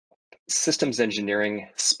Systems Engineering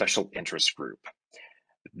Special Interest Group.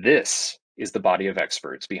 This is the body of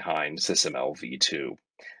experts behind SysML v2.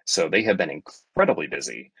 So they have been incredibly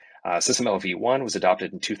busy. SysML v1 was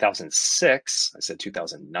adopted in 2006. I said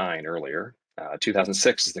 2009 earlier.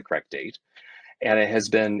 2006 is the correct date. And it has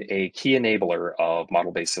been a key enabler of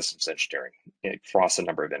model-based systems engineering across a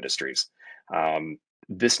number of industries.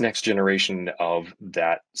 This next generation of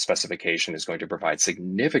that specification is going to provide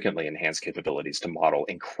significantly enhanced capabilities to model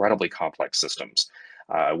incredibly complex systems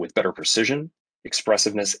with better precision,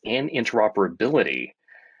 expressiveness, and interoperability,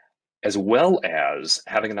 as well as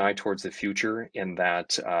having an eye towards the future in that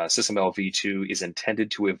SysML v2 is intended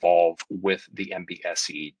to evolve with the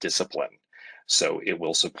MBSE discipline. So it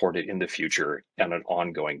will support it in the future on an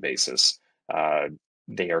ongoing basis.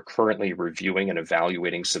 They are currently reviewing and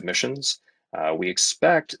evaluating submissions. We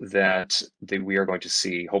expect that we are going to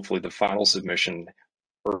see hopefully the final submission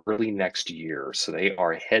early next year. So they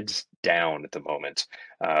are heads down at the moment,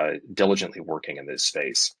 diligently working in this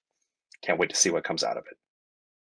space. Can't wait to see what comes out of it.